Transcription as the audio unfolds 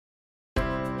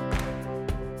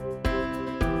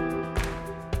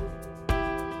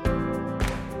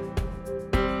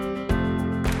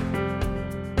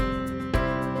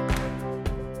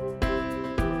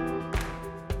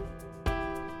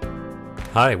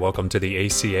Hi, welcome to the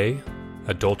ACA,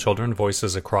 Adult Children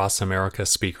Voices Across America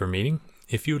speaker meeting.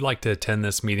 If you'd like to attend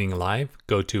this meeting live,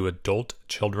 go to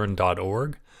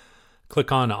adultchildren.org,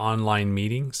 click on online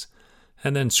meetings,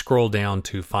 and then scroll down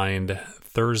to find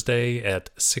Thursday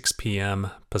at 6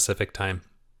 p.m. Pacific time.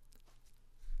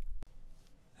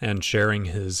 And sharing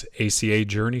his ACA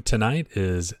journey tonight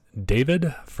is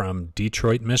David from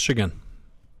Detroit, Michigan.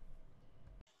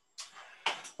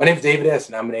 My name is David S.,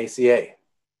 and I'm an ACA.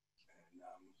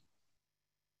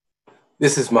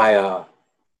 This is my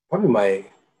probably my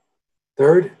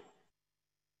third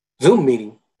Zoom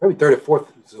meeting, probably third or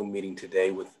fourth Zoom meeting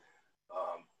today with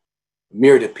a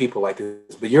myriad of people like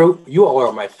this. But you all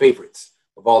are my favorites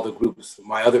of all the groups.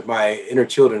 My inner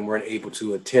children weren't able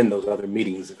to attend those other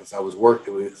meetings because it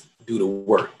was due to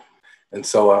work, and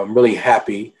so I'm really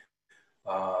happy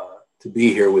to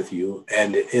be here with you.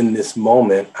 And in this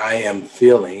moment, I am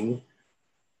feeling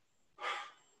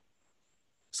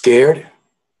scared,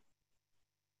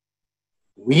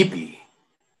 weepy,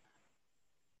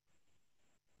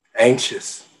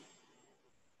 anxious,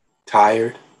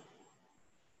 tired,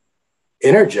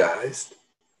 energized,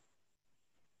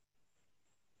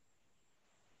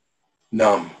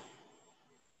 numb.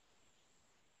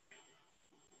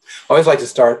 I always like to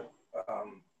start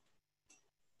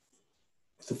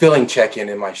with a feeling check-in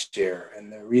in my share.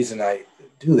 And the reason I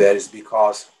do that is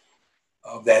because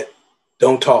of that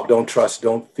don't talk, don't trust,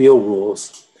 don't feel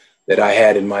rules that I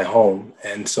had in my home.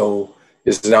 And so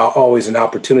it's now always an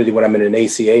opportunity when I'm in an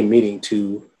ACA meeting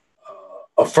to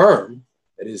affirm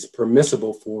that it is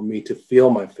permissible for me to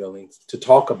feel my feelings, to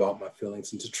talk about my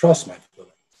feelings, and to trust my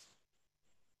feelings.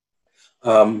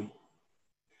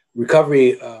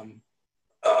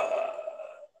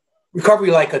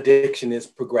 Recovery like addiction is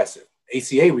progressive.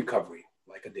 ACA recovery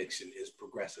like addiction is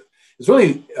progressive. It's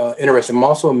really interesting. I'm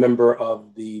also a member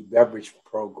of the beverage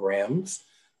programs.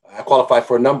 I qualify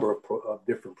for a number of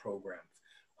different programs.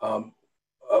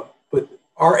 But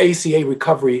our ACA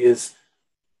recovery is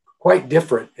quite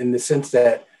different in the sense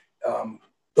that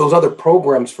those other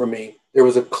programs for me, there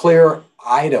was a clear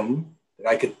item that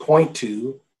I could point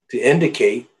to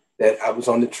indicate that I was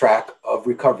on the track of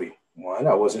recovery. One,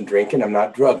 I wasn't drinking, I'm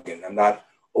not drugging, I'm not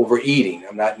overeating,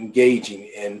 I'm not engaging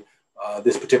in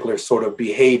this particular sort of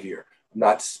behavior, I'm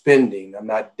not spending, I'm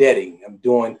not debting, I'm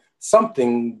doing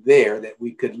something there that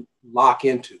we could lock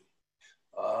into.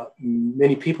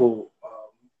 Many people,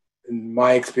 in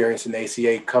my experience in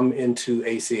ACA, come into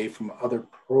ACA from other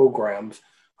programs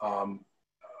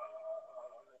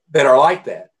that are like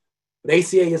that. But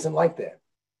ACA isn't like that.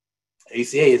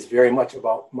 ACA is very much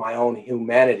about my own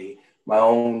humanity, my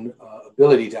own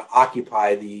ability to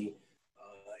occupy the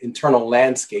internal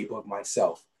landscape of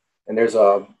myself. And there's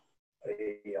a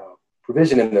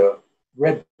provision in the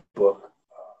Red Book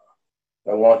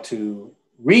I want to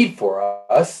read for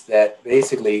us that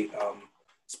basically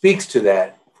speaks to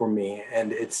that for me.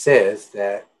 And it says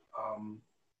that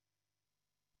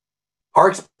our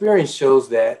experience shows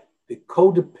that the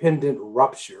codependent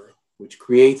rupture, which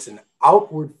creates an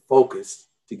outward focus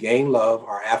to gain love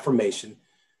or affirmation,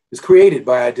 is created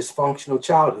by a dysfunctional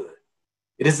childhood.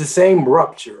 It is the same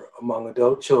rupture among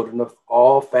adult children of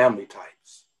all family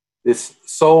types. This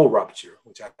soul rupture,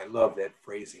 which I love that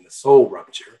phrasing, the soul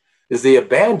rupture, is the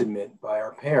abandonment by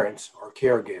our parents or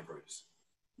caregivers.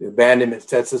 The abandonment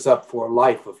sets us up for a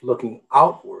life of looking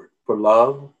outward for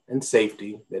love and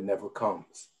safety that never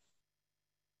comes.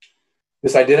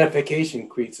 This identification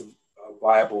creates a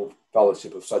viable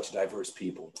fellowship of such diverse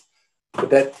people. But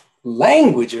that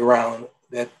language around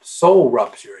that soul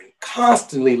rupture and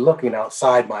constantly looking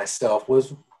outside myself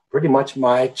was pretty much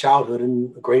my childhood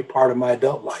and a great part of my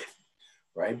adult life,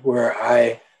 right? Where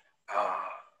I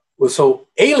was so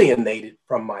alienated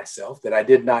from myself that I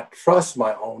did not trust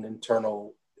my own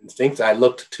internal instincts. I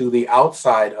looked to the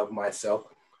outside of myself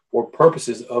for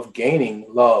purposes of gaining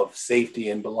love, safety,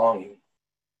 and belonging.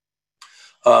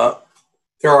 There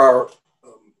are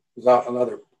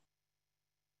another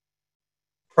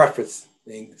preface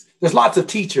things. There's lots of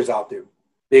teachers out there,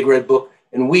 Big Red Book,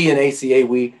 and we in ACA,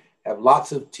 we have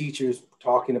lots of teachers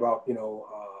talking about,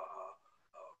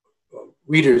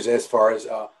 readers as far as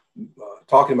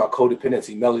talking about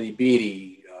codependency, Melody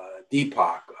Beattie,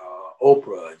 Deepak,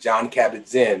 Oprah, John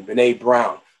Kabat-Zinn, Brene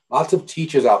Brown, lots of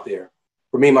teachers out there.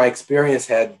 For me, my experience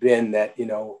had been that,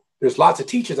 there's lots of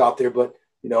teachers out there, but,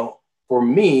 for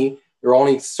me, there are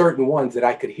only certain ones that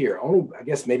I could hear. Only, I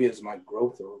guess maybe it was my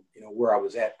growth or, where I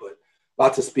was at, but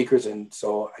lots of speakers. And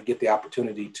so I get the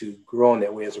opportunity to grow in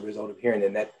that way as a result of hearing,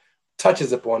 and that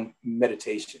touches upon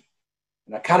meditation.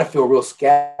 And I kind of feel real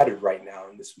scattered right now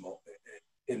in this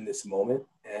moment,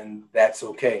 and that's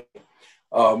okay.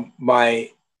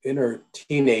 My inner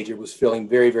teenager was feeling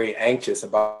very, very anxious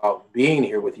about being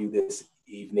here with you this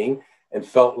evening and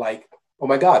felt like, oh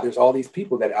my God, there's all these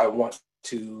people that I want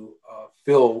to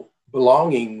feel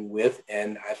belonging with,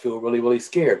 and I feel really, really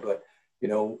scared. But,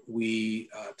 we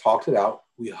talked it out,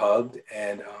 we hugged,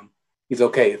 and he's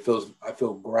okay. I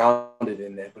feel grounded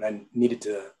in that, but I needed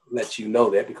to let you know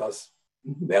that because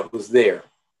that was there.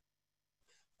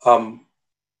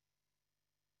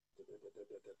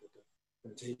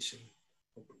 Meditation.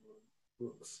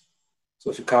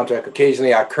 Social contract.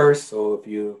 Occasionally I curse. So if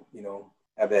you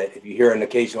have that, if you hear an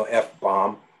occasional F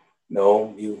bomb,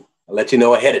 I'll let you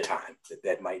know ahead of time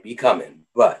that might be coming.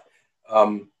 But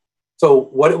so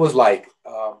what it was like,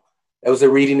 that was a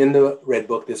reading in the Red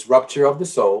Book, this rupture of the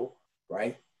soul,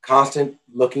 right? Constant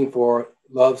looking for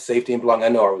love, safety, and belonging. I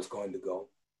know I was going to go.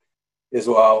 Is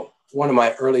one of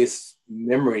my earliest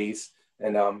memories,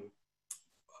 and a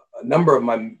number of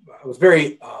I was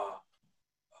very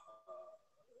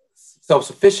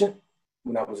self-sufficient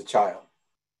when I was a child,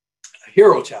 a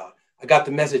hero child. I got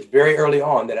the message very early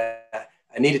on that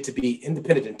I needed to be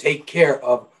independent and take care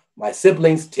of my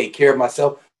siblings, take care of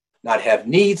myself, not have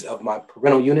needs of my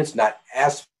parental units, not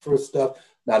ask for stuff,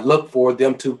 not look for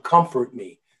them to comfort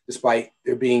me, despite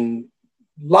there being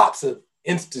lots of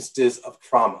instances of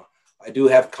trauma. I do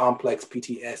have complex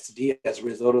PTSD as a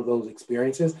result of those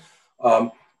experiences.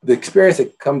 The experience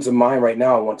that comes to mind right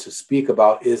now I want to speak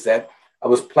about is that I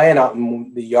was playing out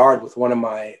in the yard with one of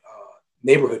my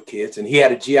neighborhood kids, and he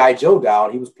had a G.I. Joe doll,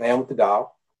 and he was playing with the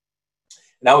doll.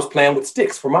 And I was playing with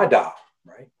sticks for my doll,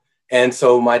 right? And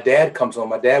so my dad comes home.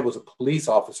 My dad was a police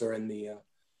officer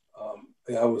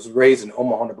I was raised in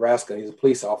Omaha, Nebraska. He's a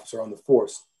police officer on the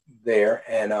force there.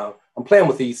 And I'm playing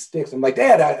with these sticks. I'm like,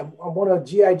 Dad, I want a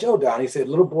G.I. Joe doll. And he said,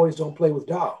 little boys don't play with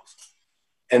dolls.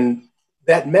 And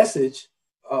that message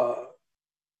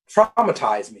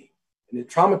traumatized me. And it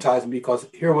traumatized me because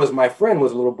here was my friend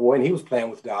was a little boy and he was playing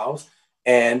with dolls.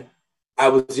 And I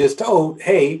was just told,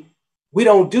 hey, we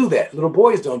don't do that. Little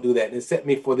boys don't do that. And it set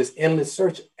me for this endless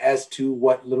search as to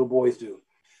what little boys do.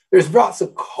 There's lots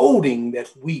of coding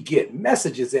that we get,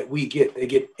 messages that we get. They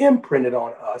get imprinted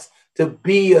on us to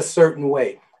be a certain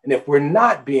way. And if we're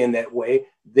not being that way,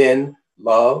 then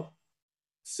love,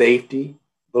 safety,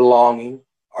 belonging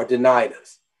are denied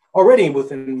us. Already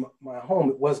within my home,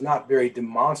 it was not very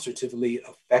demonstratively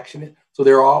affectionate. So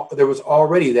there was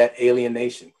already that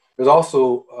alienation. There's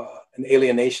also an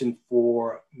alienation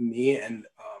for me and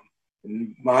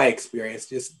in my experience,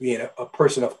 just being a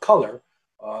person of color,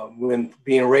 when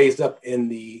being raised up in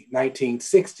the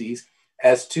 1960s,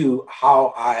 as to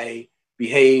how I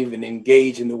behave and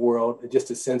engage in the world,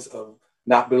 just a sense of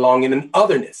not belonging and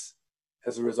otherness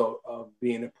as a result of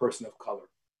being a person of color.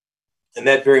 And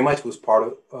that very much was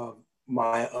part of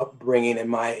my upbringing and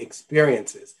my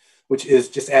experiences, which is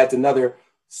just adds another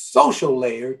social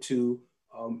layer to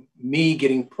me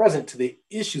getting present to the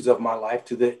issues of my life,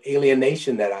 to the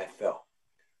alienation that I felt.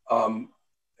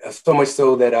 So much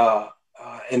so that,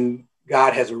 and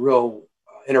God has a real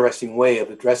interesting way of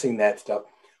addressing that stuff.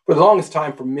 For the longest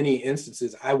time, for many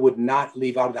instances, I would not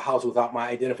leave out of the house without my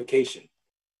identification,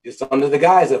 just under the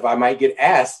guise of I might get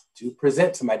asked to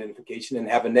present some identification and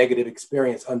have a negative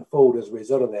experience unfold as a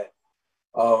result of that.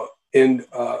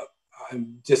 I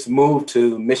just moved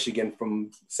to Michigan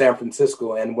from San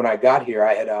Francisco, and when I got here,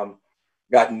 I had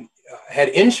had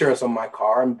insurance on my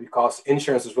car, and because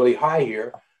insurance is really high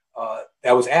here,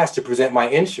 I was asked to present my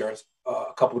insurance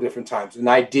a couple of different times, and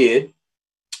I did,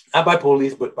 not by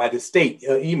police, but by the state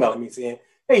emailing me saying,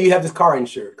 "Hey, you have this car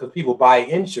insured," because people buy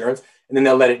insurance and then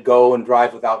they'll let it go and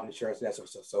drive without insurance and that sort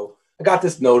of stuff. So I got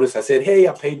this notice. I said, "Hey,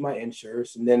 I paid my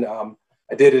insurance," and then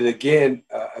I did it again.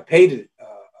 I paid it.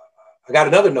 I got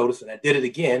another notice, and I did it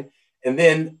again, and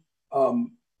then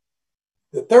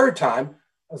the third time,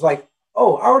 I was like,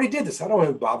 "Oh, I already did this. I don't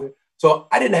even bother." So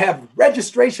I didn't have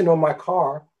registration on my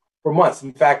car for months.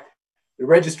 In fact, the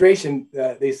registration,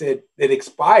 they said it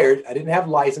expired. I didn't have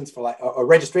license for a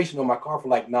registration on my car for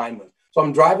like 9 months. So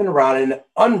I'm driving around in an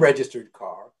unregistered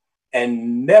car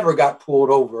and never got pulled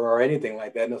over or anything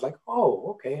like that. And I was like,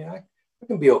 oh, okay, I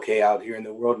can be okay out here in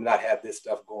the world and not have this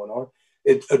stuff going on.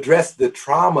 It addressed the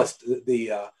trauma,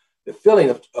 the feeling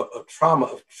of trauma,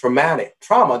 of traumatic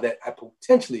trauma that I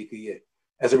potentially could get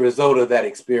as a result of that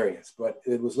experience. But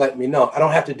it was letting me know I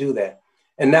don't have to do that.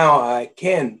 And now I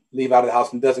can leave out of the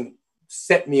house and doesn't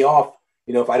set me off,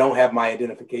 if I don't have my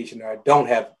identification or I don't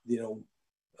have,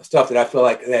 stuff that I feel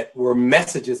like that were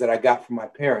messages that I got from my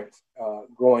parents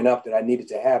growing up that I needed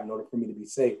to have in order for me to be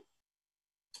safe.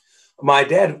 My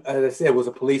dad, as I said, was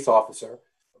a police officer,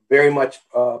 very much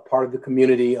part of the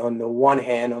community on the one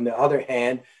hand. On the other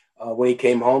hand, When he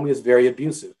came home, he was very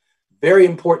abusive. Very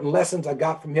important lessons I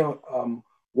got from him.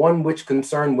 One which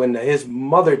concerned when his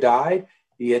mother died,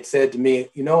 he had said to me,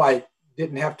 you know, I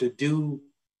didn't have to do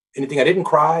anything. I didn't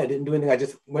cry. I didn't do anything. I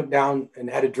just went down and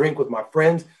had a drink with my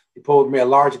friends. He poured me a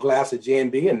large glass of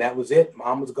J&B, and that was it.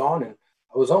 Mom was gone, and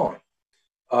I was on.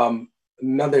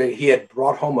 He had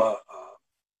brought home a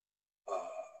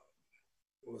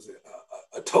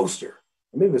toaster.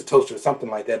 Maybe it was a toaster or something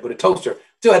like that, but a toaster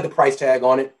still had the price tag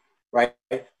on it, right?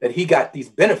 That he got these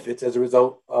benefits as a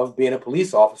result of being a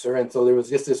police officer. And so there was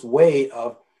just this way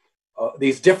of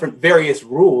these different various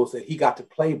rules that he got to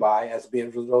play by as being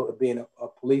a result of being a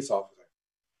police officer.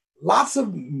 Lots of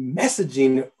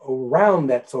messaging around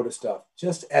that sort of stuff,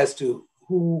 just as to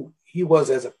who he was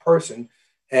as a person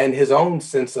and his own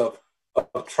sense of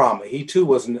trauma. He too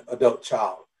was an adult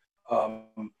child.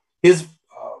 His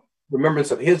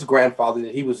remembrance of his grandfather,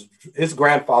 that his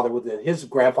grandfather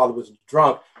was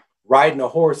drunk, riding a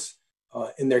horse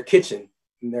in their kitchen,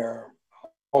 in their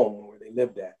home where they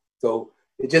lived at. So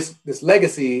this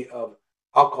legacy of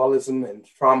alcoholism and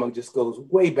trauma just goes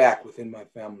way back within my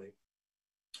family.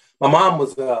 My mom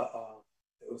was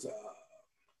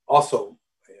also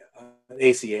an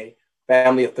ACA,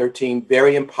 family of 13,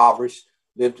 very impoverished,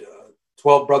 lived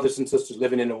 12 brothers and sisters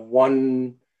living in a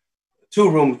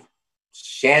two-room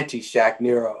shanty shack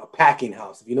near a packing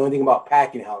house. If you know anything about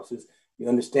packing houses, you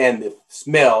understand the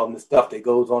smell and the stuff that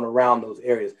goes on around those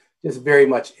areas. Just very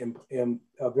much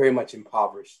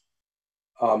impoverished,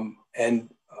 and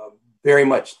very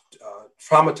much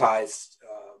traumatized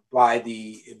by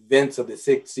the events of the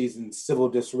 60s and civil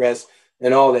distress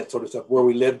and all that sort of stuff where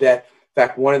we lived at. In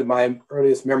fact, one of my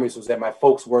earliest memories was that my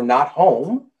folks were not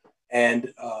home,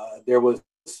 and there was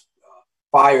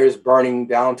fires burning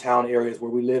downtown areas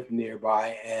where we lived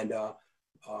nearby. And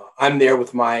I'm there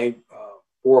with my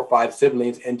 4 or 5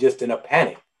 siblings and just in a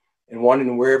panic and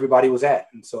wondering where everybody was at.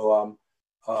 And so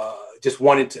I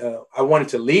wanted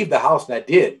to leave the house, and I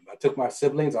did. I took my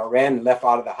siblings, I ran and left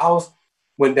out of the house,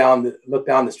 looked down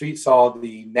the street, saw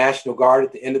the National Guard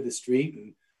at the end of the street,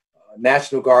 and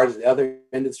National Guard at the other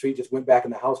end of the street, just went back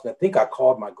in the house. And I think I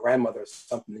called my grandmother or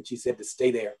something, and she said to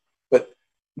stay there. But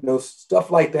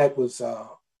stuff like that was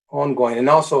ongoing. And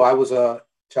also, I was a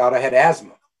child, I had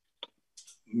asthma,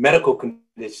 medical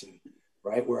condition,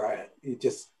 right, where I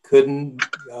just couldn't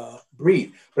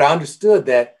breathe. But I understood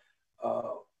that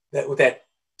what that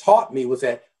taught me was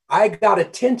that I got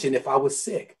attention if I was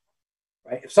sick,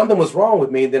 right? If something was wrong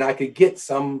with me, then I could get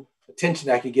some attention,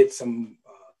 I could get some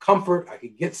comfort, I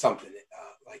could get something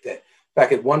like that. In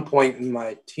fact, at one point in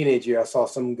my teenage year, I saw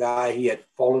some guy, he had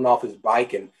fallen off his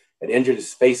bike and had injured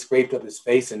his face, scraped up his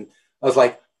face. And I was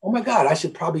like, oh my God, I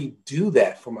should probably do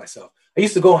that for myself. I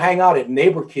used to go hang out at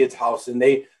neighbor kids' house, and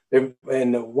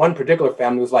and one particular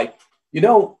family was like,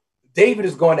 David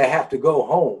is going to have to go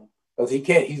home because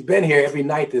he's been here every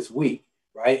night this week,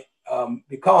 right?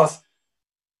 Because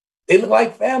they look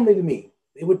like family to me.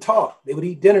 They would talk, they would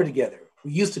eat dinner together.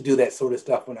 We used to do that sort of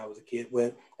stuff when I was a kid,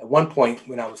 at one point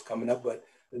when I was coming up, but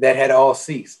that had all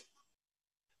ceased.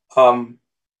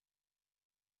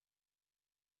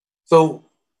 So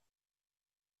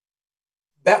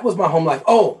that was my home life.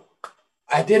 Oh,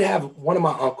 I did have one of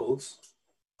my uncles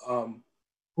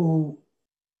who,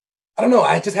 I don't know,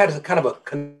 I just had a kind of a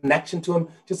connection to him,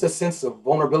 just a sense of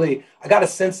vulnerability. I got a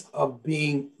sense of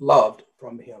being loved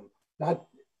from him, not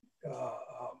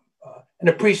and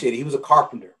appreciated. He was a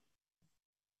carpenter.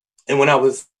 And when I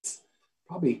was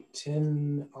probably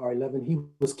 10 or 11, he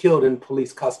was killed in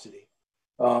police custody.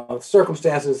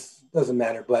 Circumstances, doesn't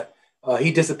matter, but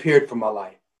he disappeared from my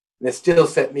life. And it still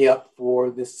set me up for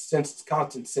this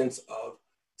constant sense of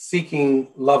seeking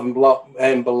love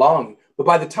and belonging. But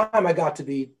by the time I got to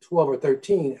be 12 or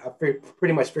 13, I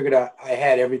pretty much figured out I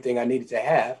had everything I needed to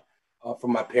have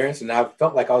from my parents, and I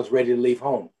felt like I was ready to leave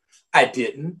home. I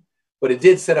didn't, but it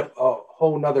did set up a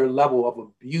whole nother level of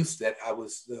abuse that I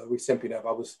was the recipient of.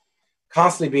 I was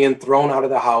constantly being thrown out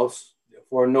of the house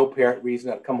for no apparent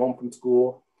reason. I'd come home from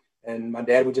school, and my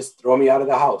dad would just throw me out of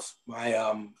the house.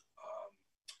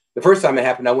 The first time it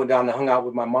happened, I went down and hung out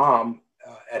with my mom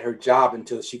at her job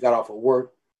until she got off of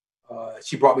work.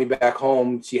 She brought me back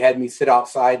home. She had me sit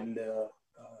outside in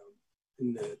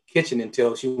the kitchen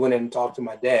until she went in and talked to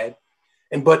my dad.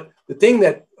 But the thing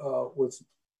that was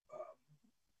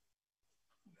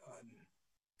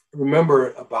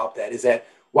remember about that is that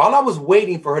while I was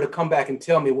waiting for her to come back and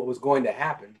tell me what was going to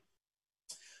happen,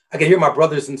 I could hear my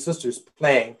brothers and sisters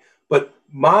playing, but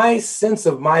my sense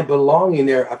of my belonging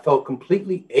there, I felt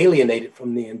completely alienated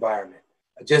from the environment.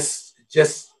 I just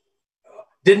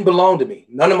didn't belong to me.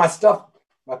 None of my stuff,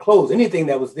 my clothes, anything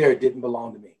that was there didn't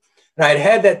belong to me. And I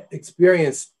had that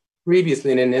experience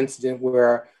previously in an incident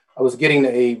where I was getting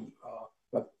a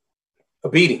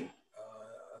beating,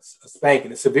 a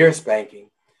spanking, a severe spanking.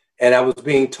 And I was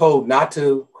being told not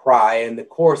to cry in the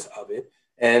course of it.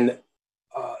 And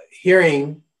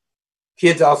hearing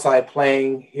kids outside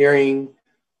playing, hearing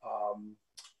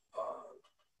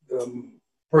the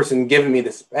person giving me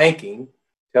the spanking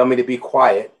tell me to be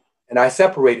quiet. And I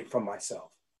separated from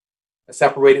myself. I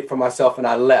separated from myself and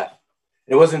I left.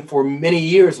 And it wasn't for many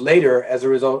years later, as a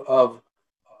result of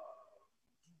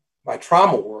my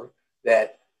trauma work,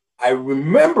 that I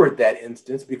remembered that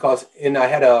instance, because I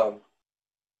had a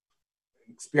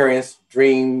experience,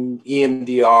 dream,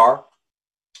 EMDR,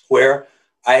 where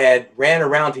I had ran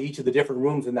around to each of the different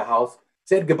rooms in the house,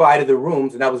 said goodbye to the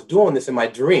rooms, and I was doing this in my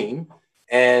dream,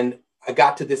 and I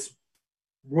got to this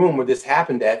room where this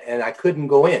happened at, and I couldn't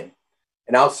go in.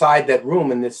 And outside that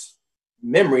room, in this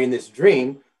memory, in this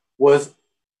dream, was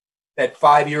that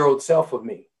 5-year-old self of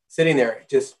me sitting there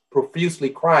just profusely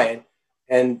crying,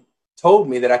 and told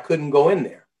me that I couldn't go in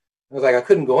there. I was like, I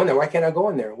couldn't go in there. Why can't I go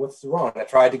in there? What's wrong? I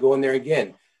tried to go in there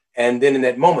again. And then in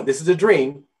that moment, this is a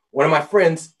dream, one of my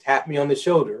friends tapped me on the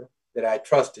shoulder that I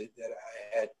trusted, that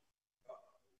I had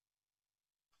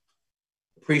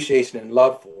appreciation and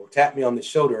love for, tapped me on the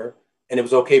shoulder, and it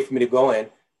was okay for me to go in.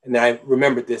 And then I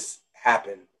remembered this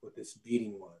happened, what this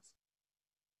beating was.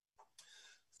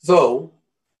 So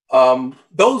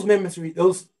those memories,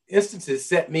 those instances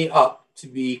set me up to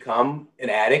become an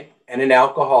addict and an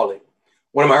alcoholic.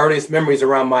 One of my earliest memories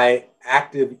around my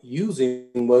active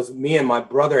using was me and my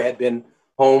brother had been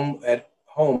at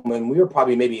home, and we were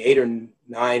probably maybe 8 or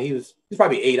 9. He was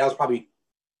probably 8. I was probably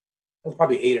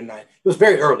 8 or 9. It was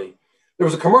very early. There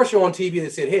was a commercial on TV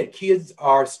that said, "Hey, kids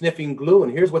are sniffing glue,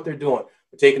 and here's what they're doing.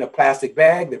 They're taking a plastic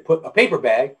bag, a paper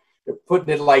bag, they're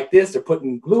putting it like this, they're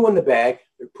putting glue in the bag,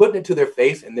 they're putting it to their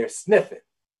face, and they're sniffing."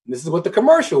 And this is what the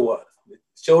commercial was. It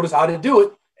showed us how to do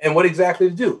it and what exactly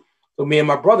to do. So me and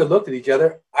my brother looked at each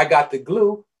other. I got the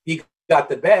glue, he got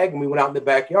the bag, and we went out in the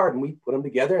backyard and we put them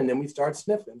together, and then we started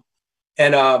sniffing.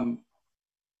 And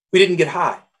we didn't get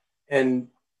high. And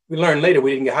we learned later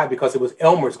we didn't get high because it was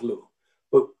Elmer's glue.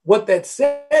 But what that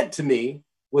said to me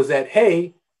was that,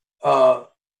 hey,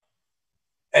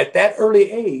 at that early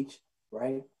age,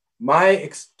 right, my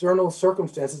external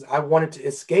circumstances I wanted to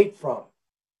escape from,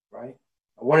 right?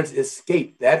 I wanted to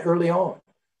escape that early on,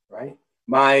 right?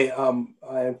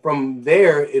 From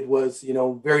there, it was,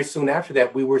 very soon after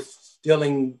that, we were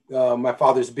stealing my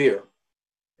father's beer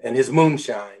and his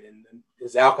moonshine and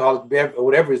his alcoholic beverage, or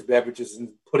whatever his beverages,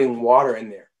 and putting water in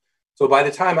there. So by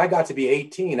the time I got to be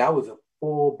 18, I was a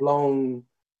full-blown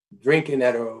drinking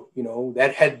that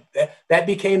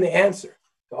became the answer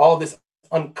to all this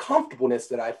uncomfortableness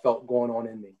that I felt going on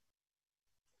in me.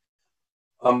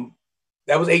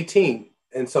 That was 18.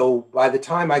 And so by the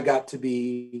time I got to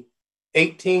be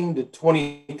 18 to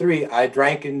 23, I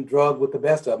drank and drugged with the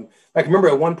best of them. I can remember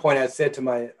at one point I said to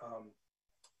my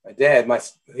dad,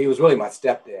 he was really my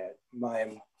stepdad,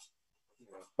 my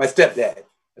stepdad.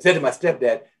 I said to my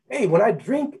stepdad, "Hey, when I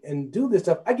drink and do this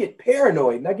stuff, I get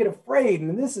paranoid and I get afraid,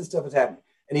 and this stuff is happening."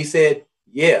 And he said,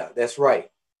 "Yeah, that's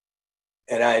right."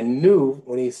 And I knew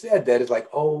when he said that, it's like,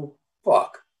 oh,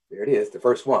 fuck, there it is, the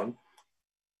first one.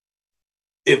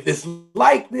 If it's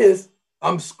like this,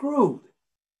 I'm screwed.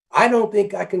 I don't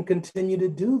think I can continue to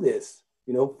do this,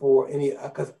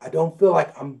 because I don't feel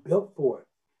like I'm built for it,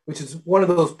 which is one of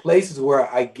those places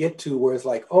where I get to where it's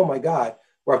like, oh my God,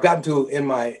 where I've gotten to in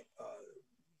my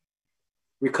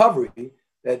recovery,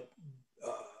 that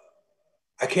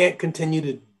I can't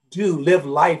continue to live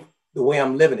life the way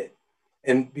I'm living it.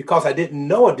 And because I didn't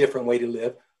know a different way to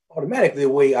live, automatically the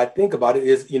way I think about it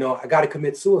is, I got to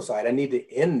commit suicide. I need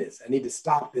to end this. I need to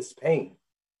stop this pain.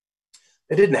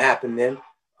 It didn't happen then.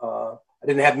 I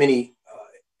didn't have many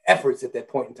efforts at that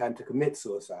point in time to commit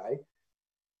suicide.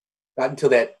 Not until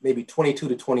that maybe 22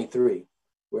 to 23,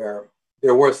 where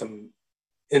there were some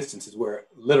instances where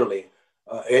literally,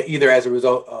 either as a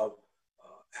result of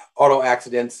auto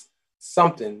accidents,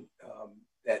 something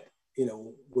that,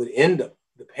 would end up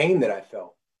the pain that I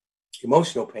felt,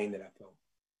 emotional pain that I felt.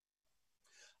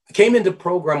 I came into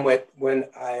program when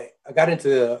I got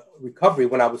into recovery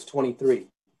when I was 23.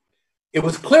 It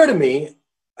was clear to me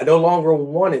I no longer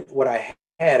wanted what I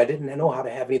had. I didn't know how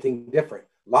to have anything different.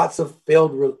 Lots of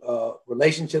failed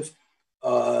relationships,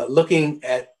 looking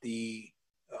at the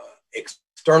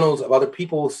externals of other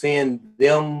people, seeing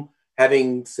them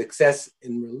having success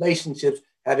in relationships,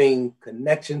 having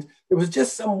connections. There was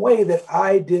just some way that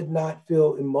I did not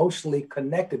feel emotionally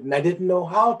connected, and I didn't know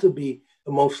how to be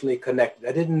emotionally connected.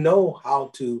 I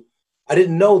I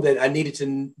didn't know that I needed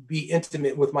to be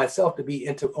intimate with myself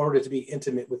in order to be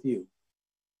intimate with you.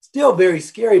 Still very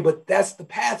scary, but that's the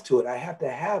path to it. I have to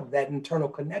have that internal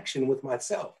connection with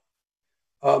myself.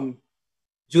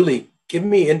 Julie, give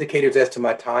me indicators as to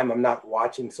my time. I'm not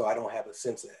watching, so I don't have a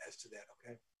sense as to that,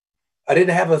 okay? I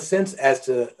didn't have a sense as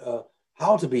to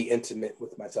how to be intimate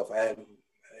with myself. I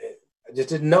just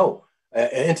didn't know,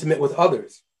 intimate with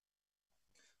others.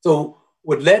 So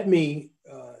what led me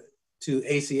to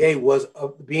ACA was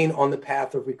being on the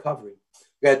path of recovery.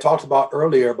 We had talked about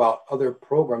earlier about other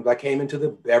programs. I came into the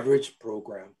beverage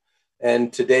program.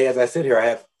 And today, as I sit here, I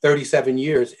have 37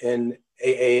 years in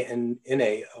AA and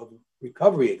NA of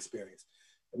recovery experience.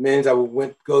 It means I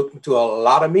go to a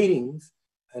lot of meetings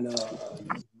and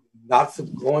lots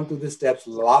of going through the steps,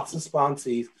 lots of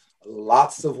sponsees,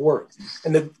 lots of work.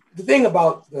 And the thing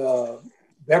about the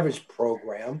beverage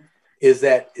program is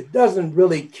that it doesn't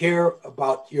really care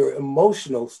about your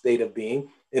emotional state of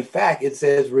being. In fact, it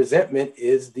says resentment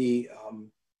is the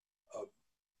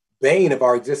bane of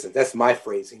our existence. That's my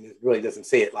phrasing. It really doesn't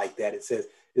say it like that. It says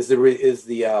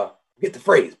get the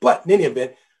phrase. But in any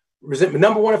event, resentment,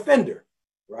 number one offender,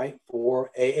 right,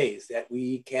 for AAs, that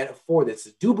we can't afford. It's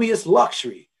a dubious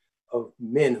luxury of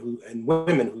men and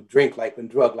women who drink like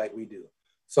and drug like we do.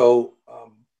 So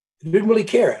didn't really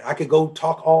care. I could go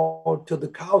talk all till the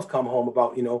cows come home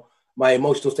about, my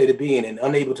emotional state of being and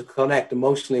unable to connect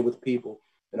emotionally with people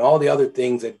and all the other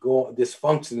things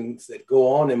dysfunctions that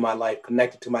go on in my life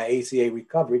connected to my ACA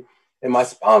recovery. And my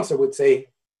sponsor would say,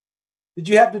 "Did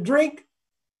you have to drink?"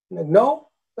 I'm like, "No."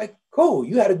 Like, cool,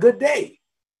 you had a good day,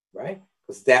 right?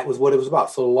 Because that was what it was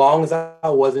about. So long as I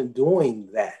wasn't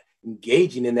doing that,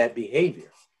 engaging in that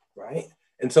behavior, right?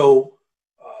 And so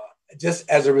just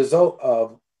as a result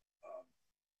of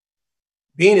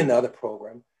being in the other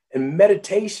program and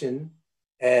meditation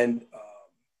and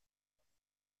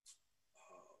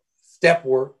step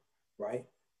work, right,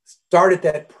 started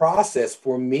that process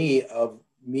for me of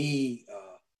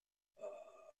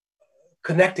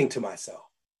connecting to myself,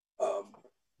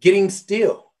 getting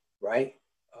still, right,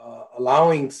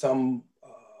 allowing some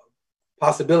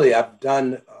possibility. I've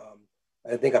done,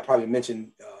 I think I probably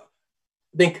mentioned,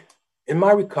 I think in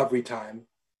my recovery time,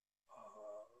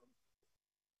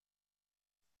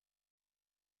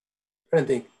 I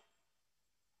think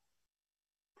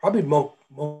probably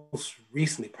most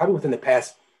recently, probably within the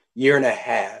past year and a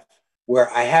half,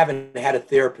 where I haven't had a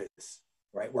therapist,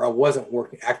 right? Where I wasn't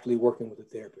actively working with a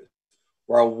therapist,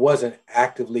 where I wasn't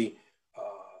actively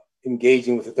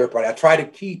engaging with a third party. I try to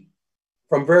keep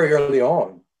from very early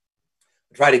on,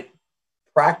 I try to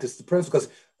practice the principles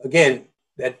because, again,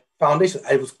 that foundation,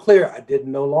 it was clear I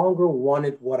no longer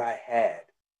wanted what I had,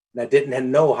 and I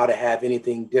didn't know how to have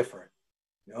anything different.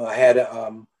 I had,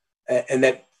 and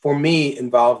that for me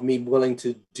involved me willing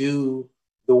to do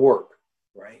the work,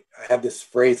 right? I have this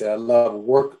phrase that I love: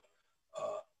 work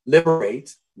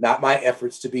liberates, not my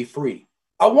efforts to be free.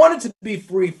 I wanted to be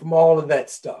free from all of that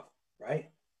stuff, right?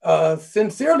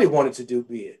 Sincerely wanted to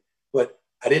be it, but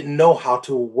I didn't know how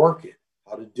to work it,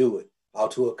 how to do it, how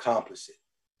to accomplish it,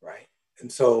 right?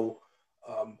 And so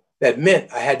that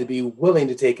meant I had to be willing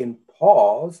to take and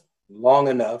pause long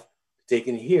enough to take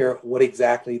and hear what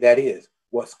exactly that is,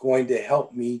 what's going to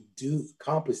help me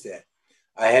accomplish that.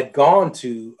 I had gone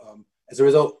to, as a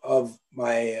result of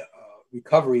my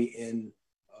recovery in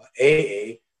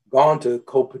AA, gone to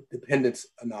Codependence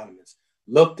Anonymous,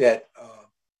 looked at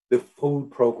the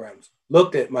food programs,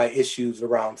 looked at my issues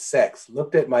around sex,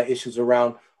 looked at my issues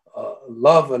around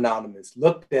Love Anonymous,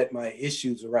 looked at my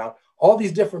issues around all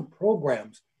these different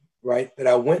programs, right, that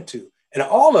I went to. And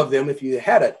all of them, if you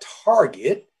had a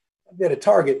target,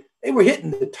 they were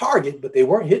hitting the target, but they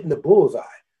weren't hitting the bullseye,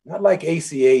 not like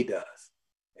ACA does.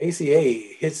 ACA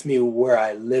hits me where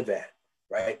I live at,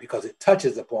 right, because it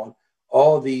touches upon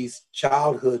all these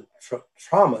childhood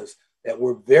traumas that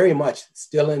were very much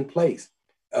still in place.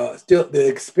 Still the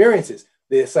experiences,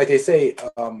 it's like they say,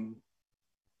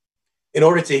 in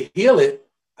order to heal it,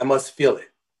 I must feel it.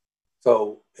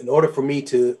 So in order for me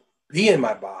to be in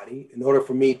my body, in order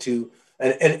for me to,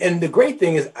 and the great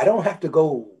thing is I don't have to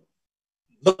go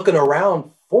looking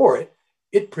around for it.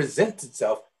 It presents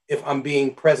itself if I'm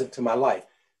being present to my life.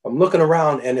 I'm looking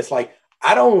around and it's like,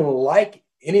 I don't like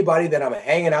anybody that I'm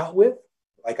hanging out with,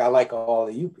 like I like all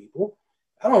of you people.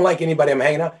 I don't like anybody I'm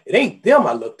hanging out. It ain't them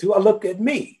I look to. I look at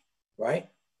me, right?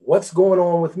 What's going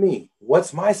on with me?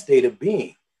 What's my state of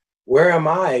being? Where am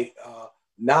I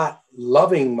not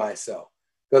loving myself?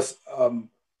 Because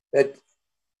that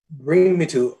brings me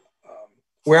to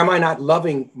where am I not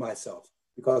loving myself?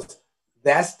 Because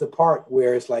that's the part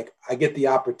where it's like I get the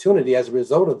opportunity as a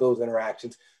result of those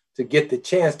interactions to get the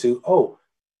chance to, oh,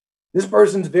 this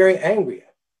person's very angry.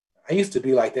 I used to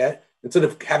be like that. Instead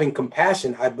of having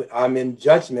compassion, I'm in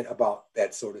judgment about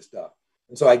that sort of stuff.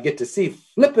 And so I get to see,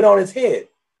 flip it on its head.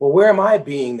 Well, where am I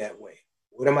being that way?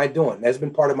 What am I doing? That's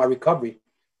been part of my recovery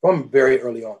from very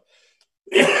early on.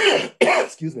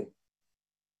 Excuse me.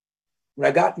 When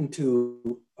I got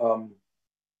into,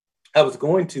 I was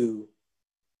going to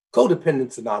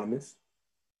Codependence Anonymous,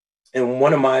 and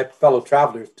one of my fellow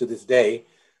travelers to this day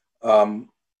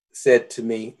said to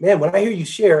me, man, when I hear you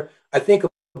share, I think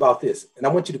about this, and I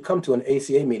want you to come to an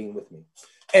ACA meeting with me.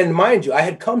 And mind you, I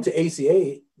had come to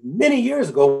ACA many years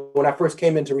ago when I first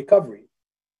came into recovery.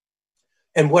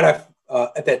 And what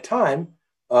at that time,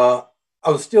 I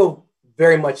was still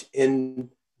very much in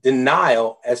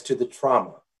denial as to the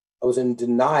trauma. I was in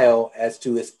denial as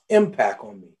to its impact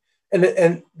on me.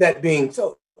 And that being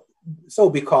so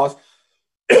because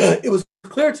it was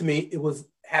clear to me it was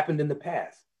happened in the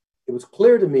past. It was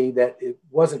clear to me that it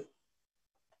wasn't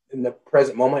in the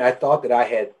present moment. I thought that I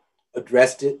had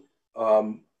addressed it.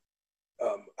 I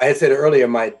had said earlier,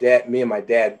 me and my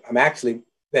dad, I'm actually,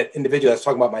 that individual I was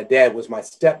talking about, my dad was my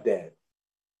stepdad.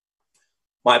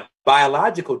 My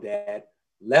biological dad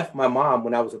left my mom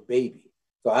when I was a baby.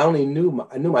 So I knew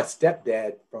my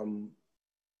stepdad from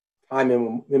time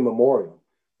immemorial,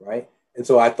 right? And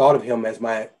so I thought of him as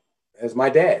my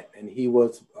dad, and he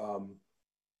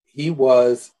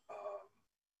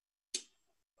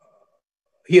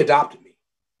adopted me.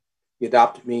 He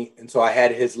adopted me, and so I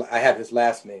have his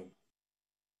last name.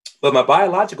 But my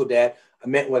biological dad, I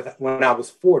met when I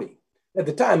was 40. At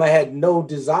the time, I had no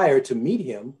desire to meet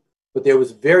him, but there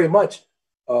was very much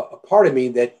a part of me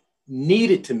that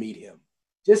needed to meet him.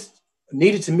 Just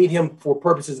needed to meet him for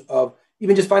purposes of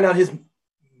even just find out his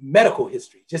medical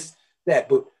history, just that.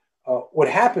 But what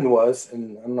happened was,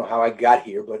 and I don't know how I got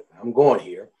here, but I'm going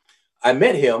here. I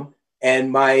met him,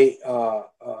 and I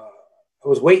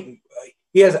was waiting.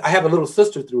 I have a little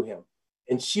sister through him,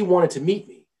 and she wanted to meet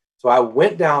me. So I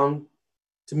went down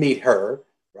to meet her,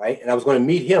 right? And I was going to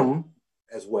meet him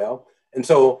as well. And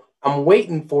so I'm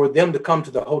waiting for them to come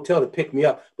to the hotel to pick me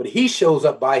up, but he shows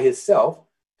up by himself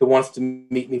who wants to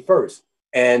meet me first.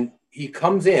 And he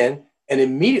comes in, and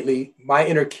immediately my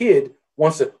inner kid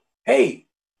wants to, hey,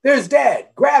 there's dad,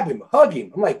 grab him, hug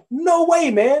him. I'm like, no way,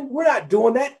 man, we're not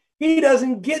doing that. He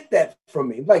doesn't get that from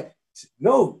me. I'm like,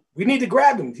 no, we need to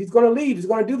grab him. He's going to leave. He's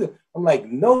going to do this. I'm like,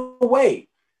 no way.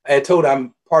 I had told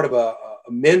I'm part of a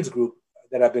men's group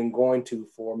that I've been going to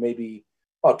for maybe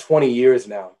about 20 years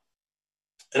now.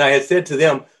 And I had said to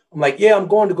them, I'm like, yeah, I'm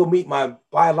going to go meet my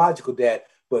biological dad,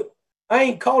 but I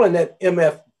ain't calling that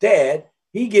MF dad.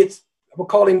 I'm going to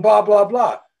call him blah, blah,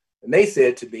 blah. And they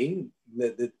said to me,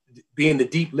 being the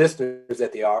deep listeners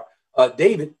that they are,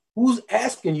 David, who's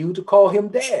asking you to call him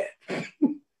dad?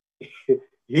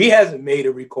 He hasn't made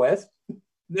a request.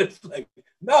 It's like,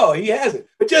 no, he hasn't.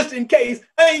 But just in case,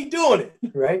 I ain't doing it,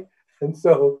 right? And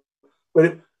so,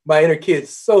 my inner kid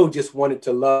so just wanted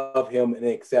to love him and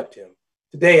accept him.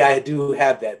 Today, I do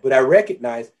have that, but I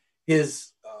recognize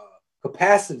his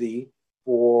capacity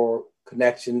for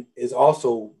connection is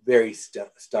also very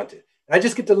stunted. And I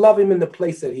just get to love him in the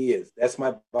place that he is. That's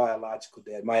my biological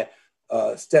dad. My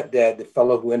stepdad, the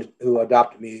fellow who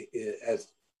adopted me, has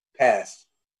passed.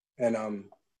 And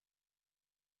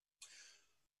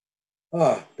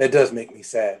that does make me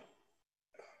sad.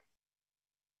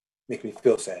 Make me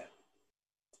feel sad.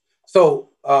 So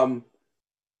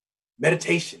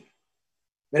meditation,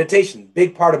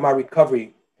 big part of my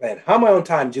recovery plan. How am I on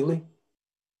time, Julie?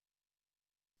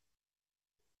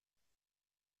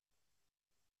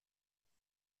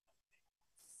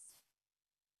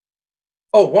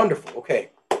 Oh, wonderful.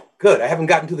 Okay, good. I haven't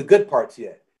gotten to the good parts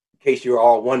yet, in case you're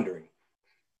all wondering.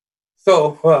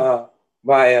 So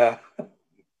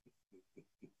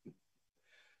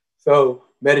so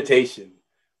meditation.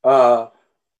 It was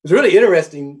really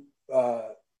interesting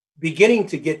beginning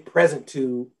to get present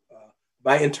to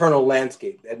my internal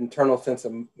landscape, that internal sense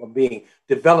of being,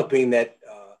 developing that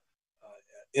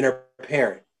inner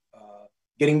parent,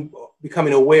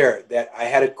 becoming aware that I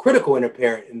had a critical inner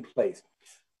parent in place.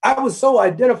 I was so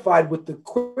identified with the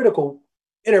critical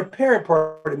inner parent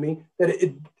part of me that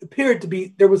it appeared to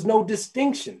be, there was no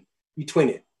distinction between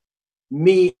it,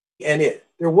 me and it.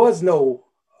 There was no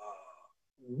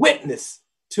witness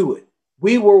to it.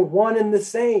 We were one and the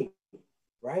same,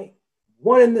 right?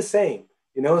 One and the same.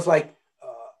 You know, it's like,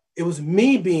 it was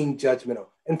me being judgmental.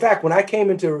 In fact, when I came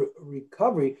into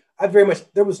recovery,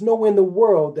 there was no way in the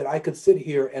world that I could sit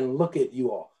here and look at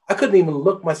you all. I couldn't even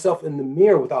look myself in the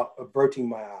mirror without averting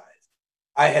my eyes.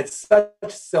 I had such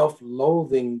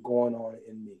self-loathing going on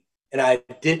in me, and I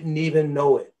didn't even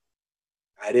know it.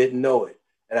 I didn't know it.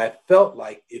 And I felt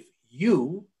like if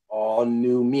you all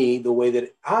knew me the way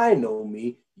that I know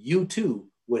me, you too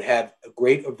would have a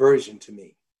great aversion to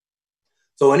me.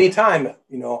 So anytime,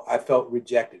 I felt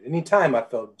rejected, anytime I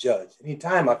felt judged,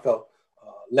 anytime I felt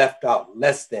left out,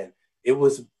 less than, it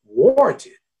was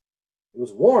warranted. It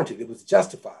was warranted. It was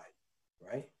justified,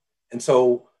 right? And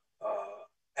so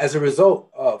as a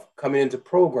result of coming into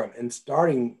program and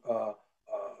starting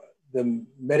the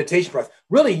meditation process,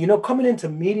 really, coming into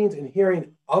meetings and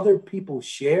hearing other people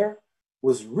share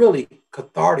was really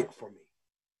cathartic for me.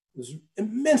 It was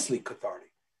immensely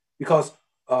cathartic because,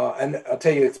 and I'll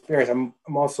tell you the experience.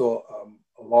 I'm also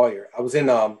a lawyer. I was in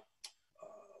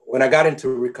when I got into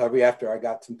recovery after I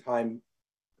got some time,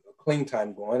 clean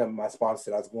time going, and my sponsor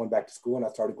said I was going back to school, and I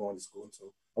started going to school, and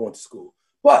so I went to school.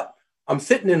 But I'm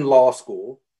sitting in law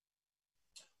school.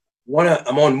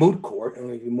 I'm on moot court,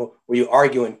 where you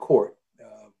argue in court,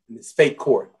 in this fake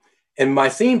court. And my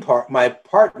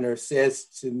partner says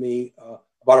to me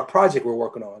about a project we're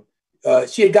working on.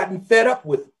 She had gotten fed up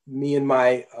with me and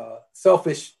my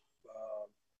selfish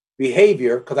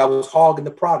behavior because I was hogging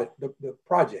the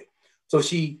project. So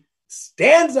she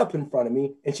stands up in front of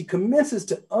me and she commences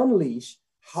to unleash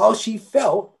how she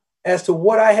felt as to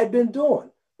what I had been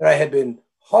doing, that I had been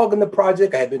hogging the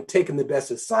project, I had been taking the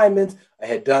best assignments, I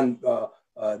had done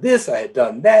this, I had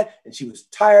done that, and she was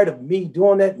tired of me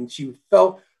doing that, and she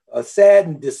felt sad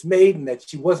and dismayed and that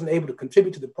she wasn't able to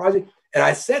contribute to the project. And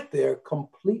I sat there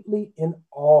completely in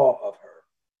awe of her.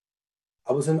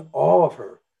 I was in awe of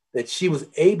her, that she was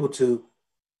able to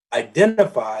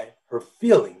identify her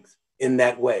feelings in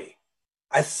that way.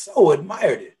 I so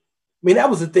admired it. I mean, that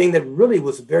was the thing that really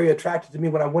was very attractive to me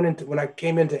when I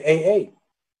came into AA.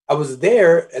 I was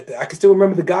there I can still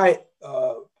remember the guy,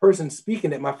 person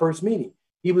speaking at my first meeting.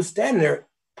 He was standing there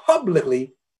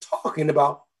publicly talking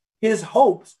about his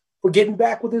hopes for getting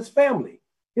back with his family,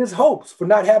 his hopes for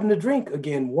not having to drink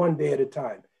again one day at a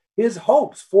time, his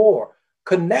hopes for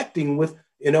connecting with,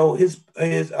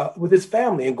 with his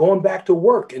family and going back to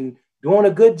work and doing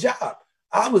a good job.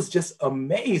 I was just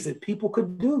amazed that people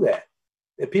could do that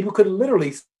people could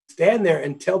literally stand there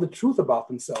and tell the truth about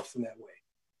themselves in that way.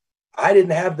 I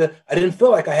didn't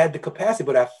feel like I had the capacity,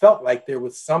 but I felt like there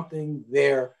was something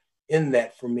there in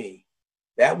that for me.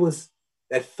 That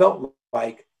felt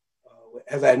like,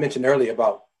 as I had mentioned earlier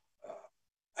about,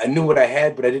 I knew what I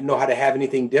had, but I didn't know how to have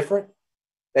anything different.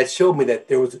 That showed me that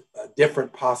there was a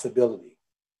different possibility.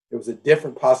 There was a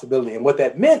different possibility. And what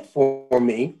that meant for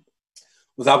me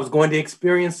was I was going to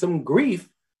experience some grief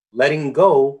letting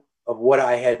go of what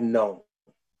I had known.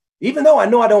 Even though I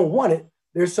know I don't want it,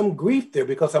 there's some grief there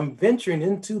because I'm venturing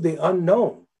into the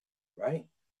unknown, right?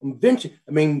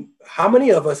 How many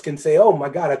of us can say, oh my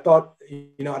God, I thought,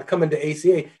 I'd come into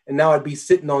ACA and now I'd be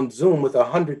sitting on Zoom with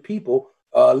 100 people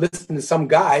listening to some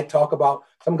guy talk about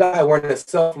some guy wearing a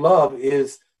self-love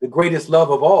is the greatest love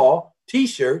of all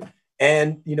t-shirt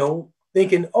and,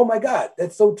 thinking, oh my God,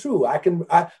 that's so true. I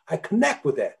connect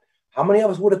with that. How many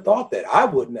of us would have thought that? I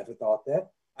would never thought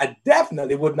that. I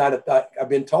definitely would not have thought I've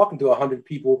been talking to 100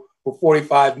 people for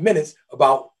 45 minutes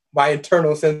about my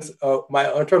internal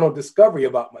discovery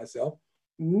about myself.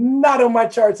 Not on my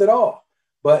charts at all,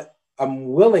 but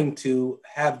I'm willing to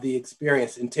have the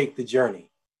experience and take the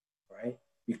journey, right?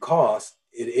 Because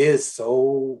it is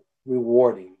so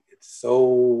rewarding. It's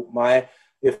so my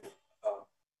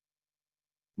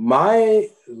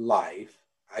life,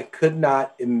 I could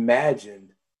not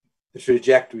imagine the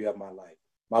trajectory of my life.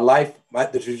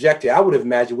 The trajectory I would have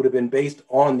imagined would have been based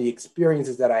on the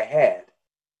experiences that I had,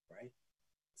 right?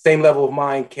 Same level of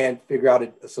mind can't figure out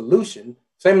a solution.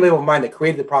 Same level of mind that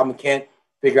created the problem can't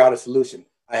figure out a solution.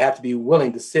 I have to be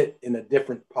willing to sit in a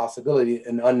different possibility,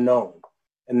 an unknown.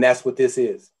 And that's what this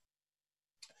is.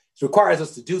 It requires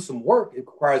us to do some work. It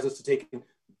requires us to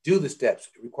do the steps.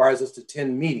 It requires us to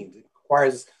attend meetings. It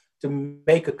requires us to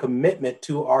make a commitment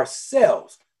to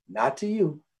ourselves, not to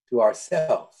you, to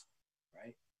ourselves,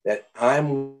 right? That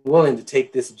I'm willing to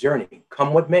take this journey,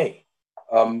 come what may.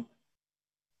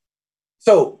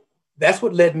 So that's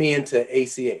what led me into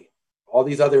ACA, all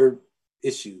these other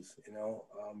issues,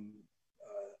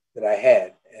 that I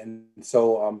had. And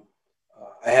so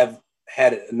I have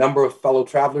had a number of fellow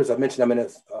travelers. I mentioned I'm in a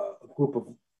group of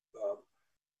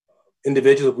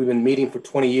individuals we've been meeting for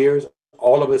 20 years.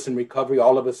 All of us in recovery,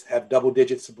 all of us have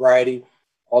double-digit sobriety.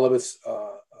 All of us,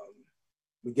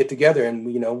 we get together and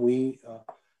we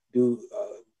do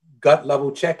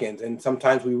gut-level check-ins, and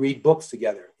sometimes we read books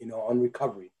together, on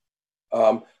recovery.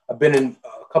 I've been in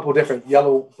a couple of different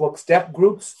Yellow Book step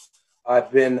groups. I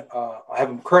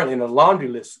have currently in a laundry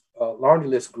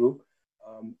list group,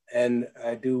 and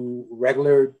I do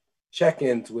regular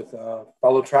check-ins with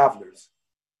fellow travelers.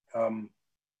 And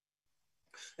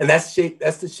that's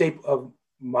the shape of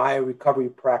my recovery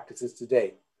practices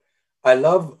today. I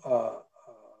love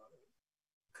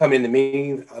coming to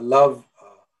meetings. I love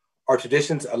our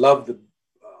traditions. I love the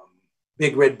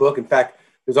Big Red Book. In fact,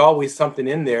 there's always something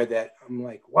in there that I'm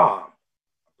like, wow,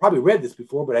 I probably read this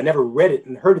before, but I never read it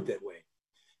and heard it that way.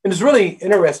 And it's really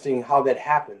interesting how that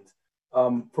happens.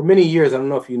 For many years, I don't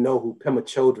know if you know who Pema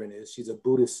Chodron is. She's a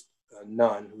Buddhist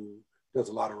nun who does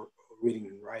a lot of reading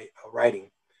and writing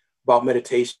about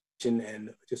meditation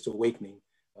and just awakening.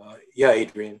 Yeah,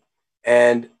 Adrian.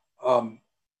 And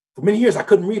for many years, I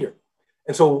couldn't read her.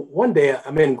 And so one day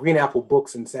I'm in Green Apple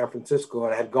Books in San Francisco,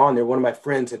 and I had gone there. One of my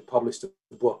friends had published a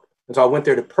book. And so I went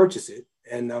there to purchase it.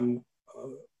 And I'm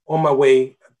on my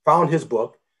way, found his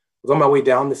book, was on my way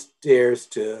down the stairs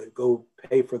to go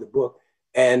pay for the book.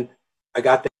 And I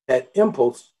got that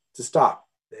impulse to stop,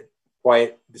 that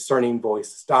quiet, discerning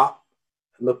voice, stop,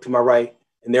 and look to my right.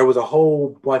 And there was a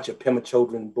whole bunch of Pema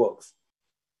Chodron books.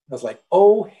 I was like,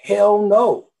 oh, hell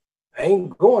no, I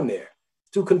ain't going there.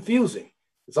 It's too confusing.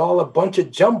 It's all a bunch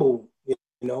of jumble,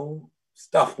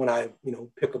 stuff when I,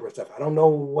 pick up her stuff. I don't know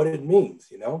what it means,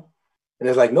 And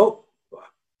it's like, nope. So I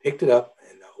picked it up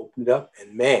and I opened it up,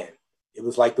 and man, it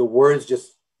was like the words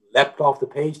just leapt off the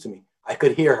page to me. I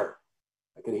could hear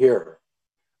her.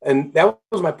 And that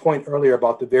was my point earlier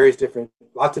about the various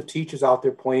lots of teachers out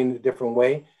there pointing a different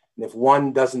way. And if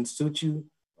one doesn't suit you,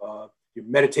 your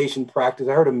meditation practice,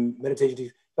 I heard a meditation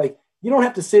teacher, like, you don't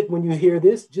have to sit when you hear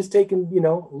this, just take and,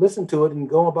 listen to it and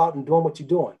go about and doing what you're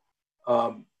doing.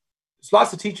 There's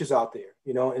lots of teachers out there,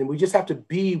 and we just have to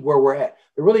be where we're at.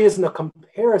 There really isn't a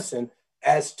comparison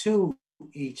as to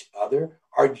each other.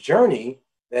 Our journey,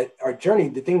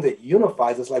 the thing that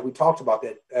unifies us, like we talked about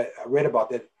that, I read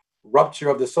about that rupture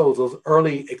of the souls, those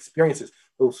early experiences,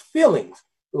 those feelings,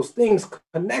 those things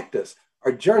connect us.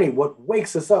 Our journey, what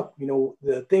wakes us up,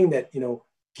 the thing that,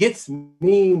 gets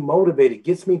me motivated,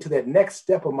 gets me to that next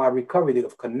step of my recovery,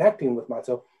 of connecting with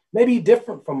myself, maybe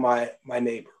different from my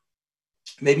neighbor,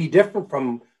 maybe different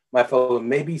from my fellow,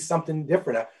 maybe something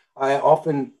different. I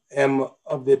often am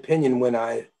of the opinion when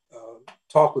I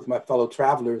talk with my fellow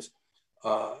travelers,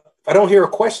 if I don't hear a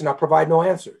question, I provide no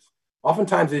answers.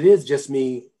 Oftentimes it is just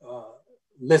me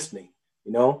listening,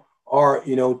 or,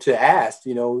 to ask,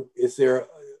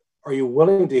 are you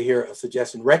willing to hear a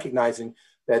suggestion, recognizing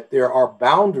that there are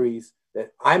boundaries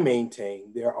that I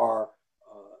maintain, there are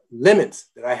limits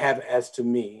that I have as to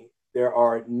me, there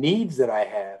are needs that I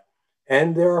have,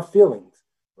 and there are feelings,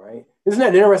 right? Isn't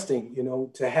that interesting,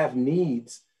 to have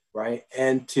needs, right?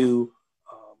 And to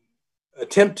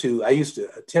I used to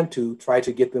attempt to try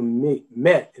to get them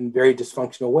met in very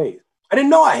dysfunctional ways. I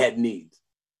didn't know I had needs.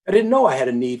 I didn't know I had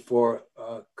a need for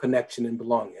connection and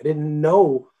belonging. I didn't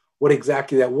know what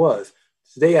exactly that was.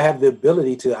 Today, I have the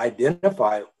ability to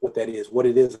identify what that is, what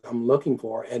it is I'm looking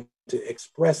for, and to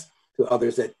express to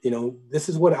others that, this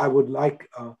is what I would like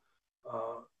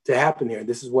to happen here.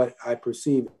 This is what I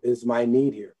perceive is my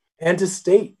need here. And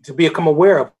to become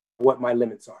aware of what my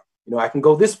limits are. I can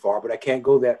go this far, but I can't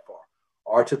go that far.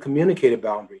 Or to communicate a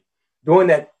boundary. Doing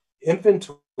that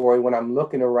inventory when I'm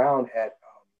looking around at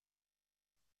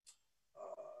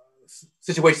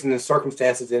situations and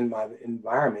circumstances in my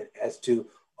environment as to,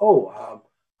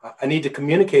 I need to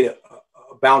communicate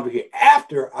a boundary here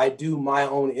after I do my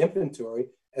own inventory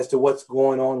as to what's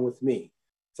going on with me.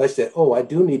 Such that, I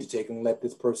do need to take and let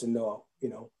this person know,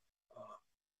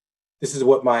 this is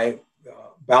what my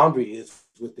boundary is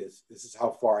with this. This is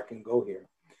how far I can go here.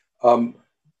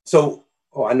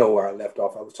 I know where I left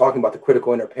off. I was talking about the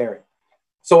critical inner parent.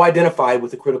 So identified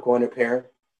with the critical inner parent,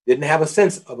 didn't have a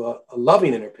sense of a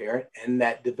loving inner parent and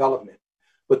that development.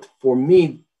 But for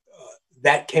me,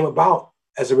 that came about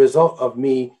as a result of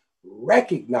me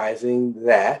recognizing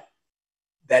that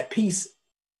piece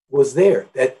was there,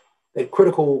 that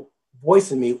critical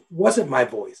voice in me wasn't my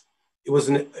voice. It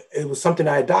was something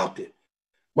I adopted.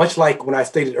 Much like when I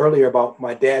stated earlier about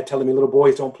my dad telling me little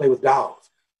boys don't play with dolls,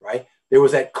 right? There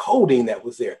was that coding that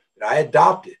was there that I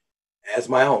adopted as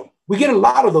my own. We get a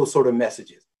lot of those sort of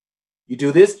messages. You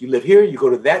do this, you live here, you go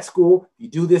to that school, you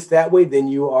do this that way, then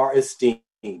you are esteemed.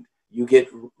 You get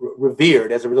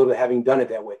revered as a result of having done it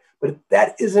that way. But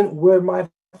that isn't where my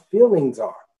feelings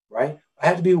are, right? I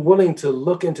have to be willing to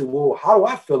look into, well, how do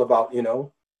I feel about,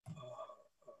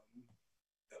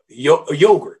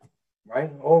 yogurt,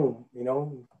 right?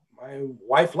 My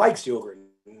wife likes yogurt.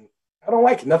 I don't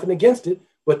like it, nothing against it,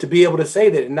 but to be able to say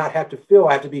that and not have to feel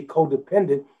I have to be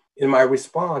codependent in my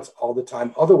response all the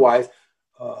time. Otherwise,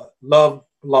 love,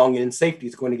 belonging, and safety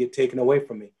is going to get taken away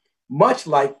from me. Much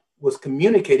like was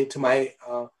communicated to my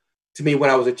to me when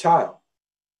I was a child,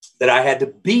 that I had to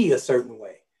be a certain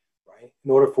way, right,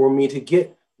 in order for me to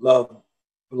get love,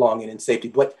 belonging, and safety,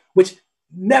 but which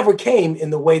never came in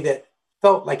the way that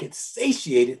felt like it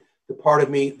satiated the part of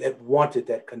me that wanted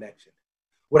that connection.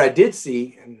 What I did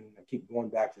see, and I keep going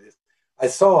back to this, I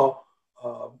saw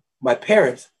my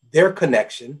parents, their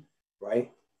connection,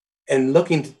 right, and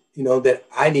looking, that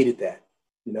I needed that,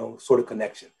 sort of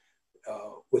connection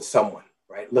with someone,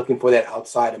 right, looking for that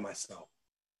outside of myself.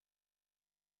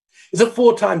 It's a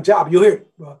full-time job. You'll hear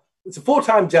it's a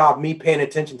full-time job, me paying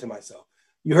attention to myself.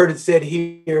 You heard it said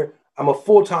here, I'm a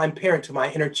full-time parent to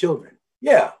my inner children.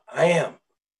 Yeah, I am.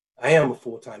 I am a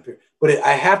full-time parent. But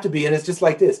I have to be, and it's just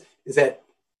like this, is that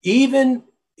even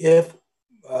if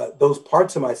those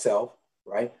parts of myself,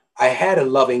 right, I had a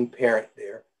loving parent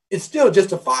there, it's still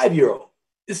just a 5-year-old.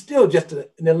 It's still just an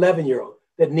 11-year-old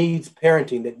that needs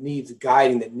parenting, that needs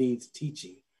guiding, that needs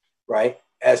teaching, right,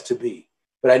 as to be.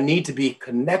 But I need to be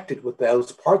connected with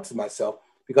those parts of myself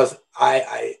because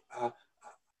I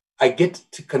get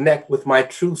to connect with my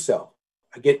true self.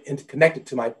 I get connected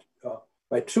to my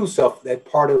true self, that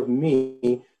part of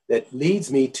me that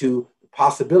leads me to the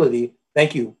possibility,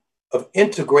 thank you, of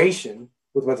integration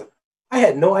with myself. I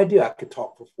had no idea I could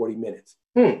talk for 40 minutes.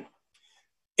 Any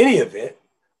event,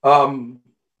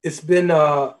 it's been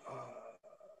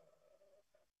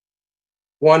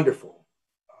wonderful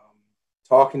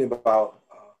talking about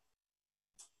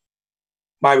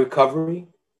my recovery,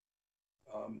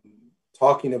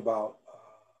 talking about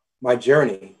my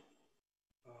journey.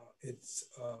 It's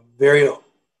very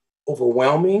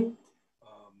overwhelming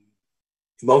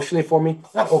emotionally for me.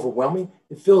 Not overwhelming.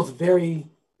 It feels very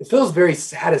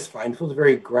satisfying. It feels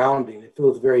very grounding. It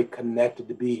feels very connected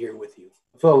to be here with you.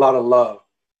 I feel a lot of love.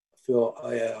 I feel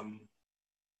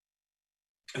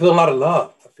a lot of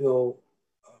love. I feel,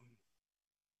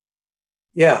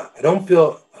 I don't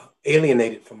feel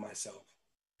alienated from myself.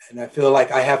 And I feel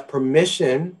like I have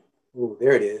permission. Oh,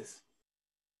 there it is.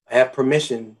 I have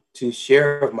permission to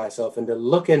share of myself and to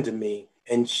look into me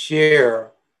and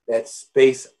share that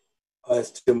space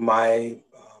as to my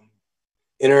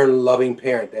inner loving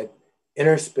parent, that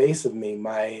inner space of me,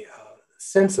 my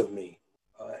sense of me,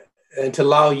 and to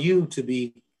allow you to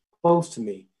be close to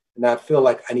me and not feel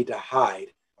like I need to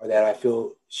hide or that I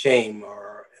feel shame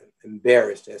or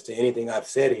embarrassed as to anything I've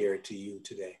said here to you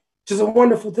today. Which is a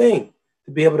wonderful thing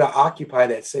to be able to occupy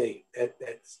that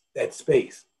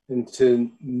space and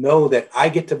to know that I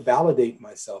get to validate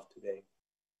myself today.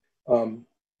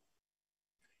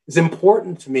 It's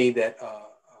important to me that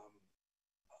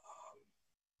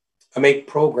I make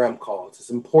program calls.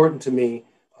 It's important to me.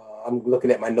 I'm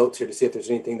looking at my notes here to see if there's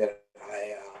anything that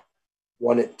I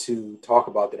wanted to talk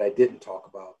about that I didn't talk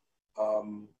about.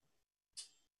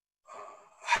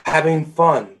 Having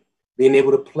fun, being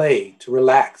able to play, to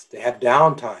relax, to have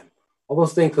downtime, all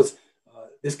those things, because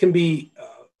this can be,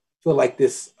 feel like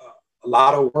this, a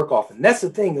lot of work often. That's the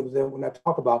thing when I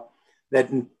talk about that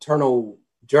internal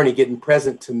journey, getting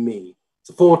present to me.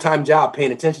 It's a full-time job,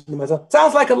 paying attention to myself.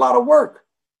 Sounds like a lot of work.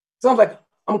 Sounds like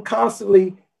I'm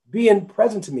constantly being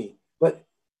present to me, but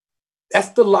that's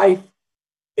the life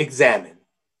examine.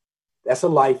 That's a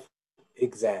life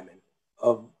examine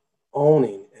of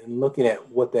owning and looking at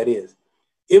what that is.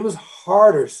 It was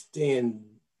harder staying,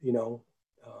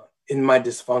 in my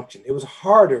dysfunction. It was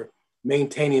harder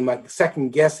maintaining my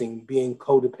second guessing, being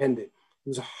codependent. It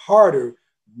was harder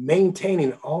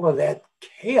maintaining all of that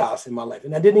chaos in my life.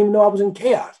 And I didn't even know I was in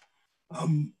chaos.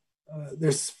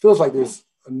 Feels like there's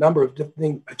a number of different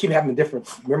things. I keep having different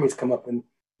memories come up. And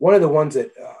one of the ones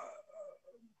that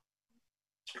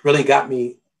really got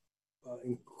me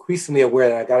increasingly aware,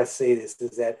 and I got to say this,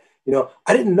 is that,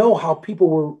 I didn't know how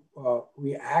people were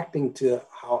reacting to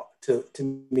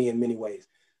me in many ways.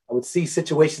 I would see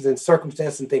situations and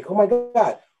circumstances and think, oh my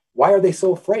God, why are they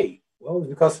so afraid? Well, it was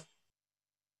because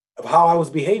of how I was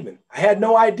behaving. I had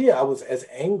no idea I was as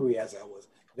angry as I was.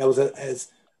 I was as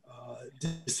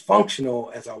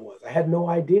dysfunctional as I was. I had no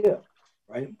idea,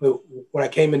 right? But when I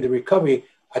came into recovery,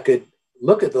 I could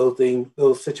look at those things,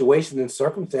 those situations and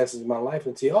circumstances in my life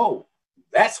and say, oh,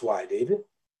 that's why, David.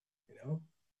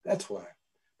 That's why.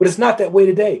 But it's not that way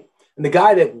today. And the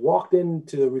guy that walked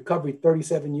into recovery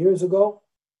 37 years ago,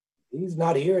 he's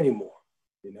not here anymore.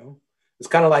 It's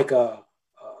kind of like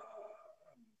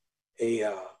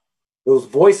those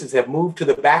voices have moved to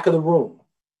the back of the room.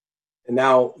 And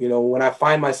now, when I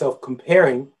find myself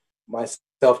comparing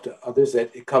myself to others,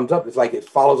 that it comes up, it's like it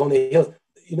follows on the heels.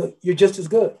 You're just as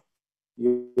good.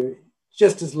 You're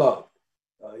just as loved.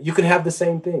 You can have the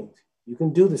same things. You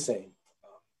can do the same.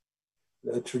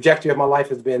 The trajectory of my life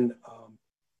has been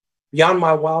beyond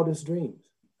my wildest dreams.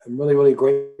 I'm really, really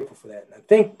grateful for that. And I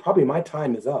think probably my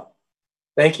time is up.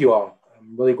 Thank you all.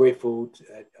 I'm really grateful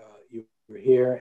that you were here.